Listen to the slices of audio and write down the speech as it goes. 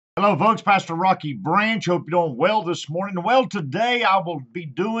Hello, folks. Pastor Rocky Branch. Hope you're doing well this morning. Well, today I will be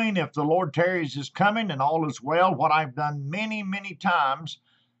doing, if the Lord tarries is coming and all is well, what I've done many, many times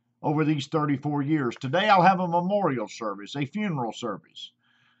over these 34 years. Today I'll have a memorial service, a funeral service.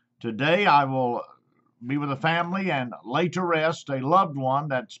 Today I will be with a family and lay to rest a loved one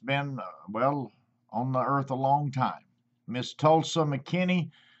that's been, on the earth a long time. Miss Tulsa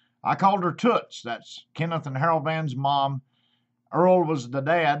McKinney. I called her Toots. That's Kenneth and Harold Van's mom. Earl was the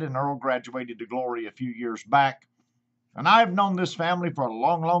dad, and Earl graduated to glory a few years back. And I've known this family for a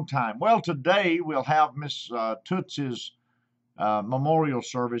long, long time. Well, today we'll have Miss Toots's memorial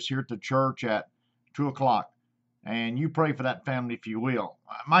service here at the church at 2 o'clock. And you pray for that family if you will.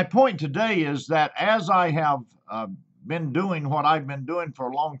 My point today is that as I have been doing what I've been doing for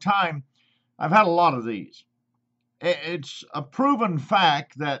a long time, I've had a lot of these. It's a proven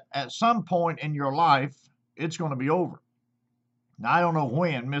fact that at some point in your life, it's going to be over. Now, I don't know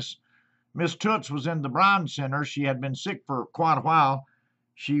when. Miss Toots was in the Brown Center. She had been sick for quite a while.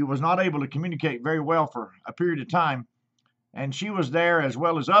 She was not able to communicate very well for a period of time. And she was there as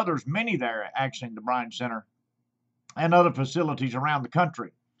well as others, many there actually in the Bryan Center and other facilities around the country.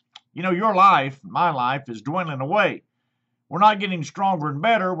 You know, your life, my life, is dwindling away. We're not getting stronger and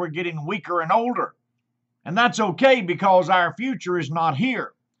better. We're getting weaker and older. And that's okay because our future is not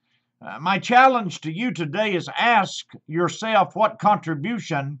here. My challenge to you today is ask yourself, what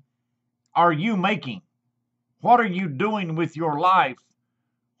contribution are you making? What are you doing with your life?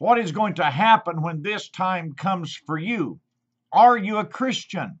 What is going to happen when this time comes for you? Are you a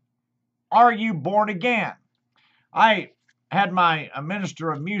Christian? Are you born again? I had my minister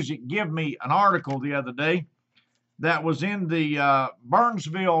of music give me an article the other day that was in the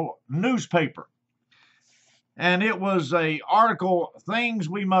Burnsville newspaper. And it was a article, Things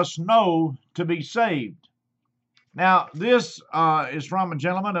We Must Know to Be Saved. Now, this is from a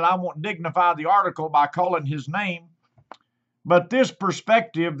gentleman, and I won't dignify the article by calling his name, but this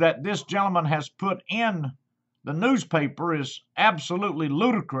perspective that this gentleman has put in the newspaper is absolutely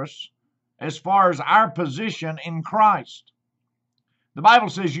ludicrous as far as our position in Christ. The Bible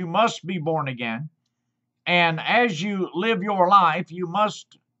says you must be born again, and as you live your life, you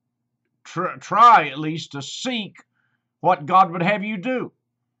must try at least to seek what God would have you do.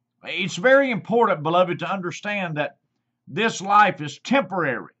 It's very important, beloved, to understand that this life is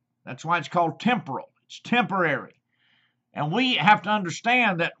temporary. That's why it's called temporal. It's temporary. And we have to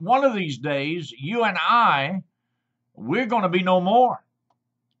understand that one of these days, you and I, we're going to be no more.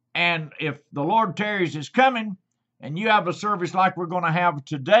 And if the Lord tarries is coming, and you have a service like we're going to have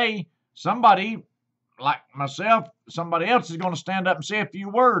today, somebody like myself, somebody else is going to stand up and say a few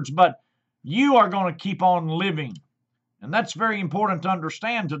words, but you are going to keep on living. And that's very important to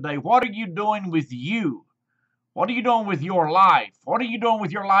understand today. What are you doing with you? What are you doing with your life? What are you doing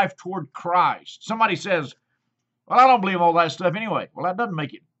with your life toward Christ? Somebody says, well, I don't believe all that stuff anyway. Well, that doesn't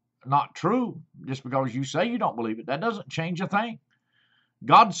make it not true. Just because you say you don't believe it, that doesn't change a thing.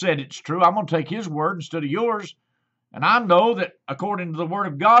 God said it's true. I'm going to take his word instead of yours. And I know that according to the word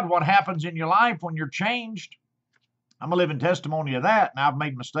of God, what happens in your life when you're changed, I'm a living testimony of that. Now, I've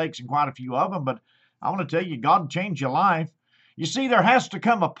made mistakes in quite a few of them, but I want to tell you, God changed your life. You see, there has to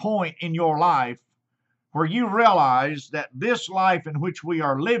come a point in your life where you realize that this life in which we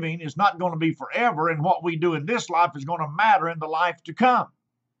are living is not going to be forever, and what we do in this life is going to matter in the life to come.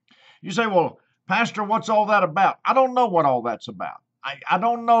 You say, well, Pastor, what's all that about? I don't know what all that's about. I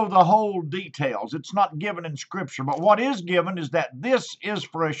don't know the whole details. It's not given in Scripture, but what is given is that this is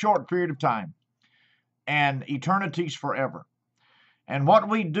for a short period of time, and eternity's forever. And what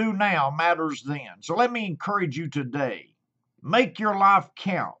we do now matters then. So let me encourage you today. Make your life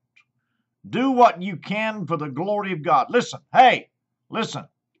count. Do what you can for the glory of God. Listen, listen.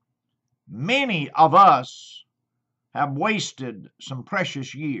 Many of us have wasted some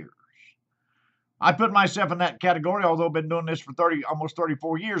precious years. I put myself in that category, although I've been doing this for almost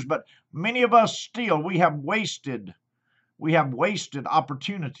 34 years, but many of us still, we have wasted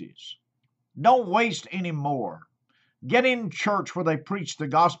opportunities. Don't waste any more. Get in church where they preach the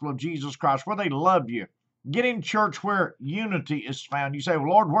gospel of Jesus Christ, where they love you. Get in church where unity is found. You say, well,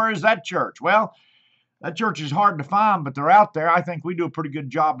 Lord, where is that church? Well, that church is hard to find, but they're out there. I think we do a pretty good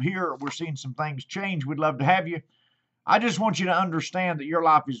job here. We're seeing some things change. We'd love to have you. I just want you to understand that your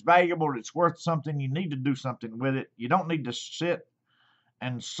life is valuable. It's worth something. You need to do something with it. You don't need to sit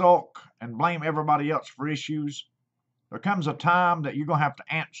and sulk and blame everybody else for issues. There comes a time that you're going to have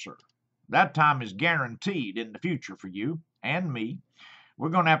to answer. That time is guaranteed in the future for you and me. We're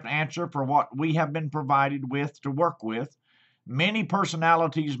going to have to answer for what we have been provided with to work with. Many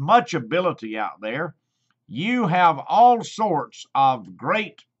personalities, much ability out there. You have all sorts of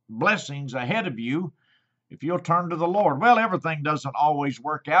great blessings ahead of you if you'll turn to the Lord. Well, everything doesn't always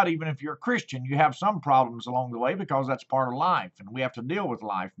work out. Even if you're a Christian, you have some problems along the way because that's part of life and we have to deal with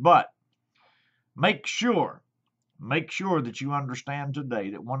life. But make sure that you understand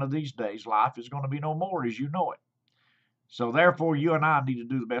today that one of these days life is going to be no more as you know it. So therefore, you and I need to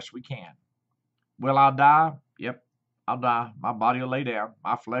do the best we can. Will I die? Yep, I'll die. My body will lay down.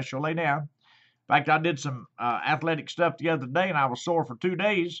 My flesh will lay down. In fact, I did some athletic stuff the other day and I was sore for 2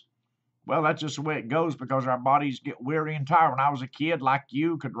 days. Well, that's just the way it goes because our bodies get weary and tired. When I was a kid, like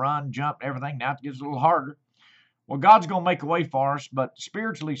you, could run, jump, everything. Now it gets a little harder. Well, God's going to make a way for us, but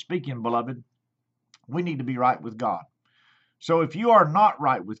spiritually speaking, beloved, we need to be right with God. So if you are not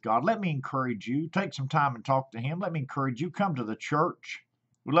right with God, let me encourage you. Take some time and talk to Him. Let me encourage you. Come to the church.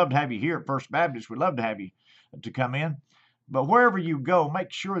 We'd love to have you here at First Baptist. We'd love to have you to come in. But wherever you go,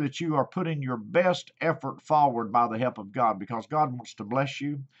 make sure that you are putting your best effort forward by the help of God because God wants to bless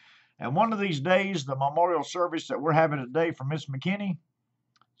you. And one of these days, the memorial service that we're having today for Miss McKinney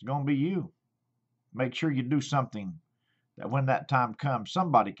is going to be you. Make sure you do something that when that time comes,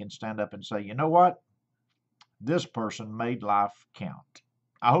 somebody can stand up and say, you know what? This person made life count.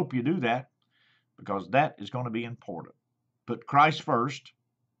 I hope you do that because that is going to be important. Put Christ first.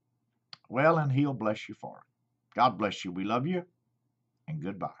 Well, and He'll bless you for it. God bless you. We love you, and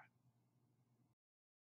goodbye.